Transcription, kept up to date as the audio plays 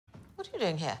What are you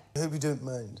doing here? I hope you don't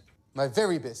mind. My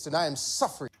very best, and I am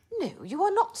suffering. No, you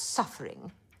are not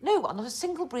suffering. No one, not a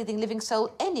single breathing living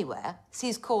soul anywhere,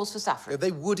 sees cause for suffering. They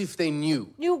would if they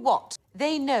knew. Knew what?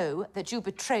 They know that you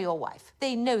betray your wife.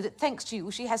 They know that thanks to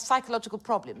you, she has psychological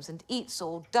problems and eats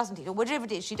or doesn't eat, or whatever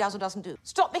it is she does or doesn't do.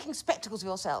 Stop making spectacles of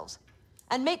yourselves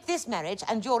and make this marriage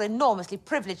and your enormously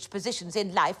privileged positions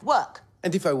in life work.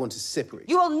 And if I want to separate?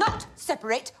 You will not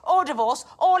separate or divorce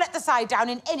or let the side down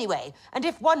in any way. And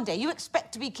if one day you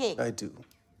expect to be king... I do.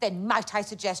 Then might I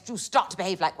suggest you start to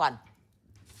behave like one.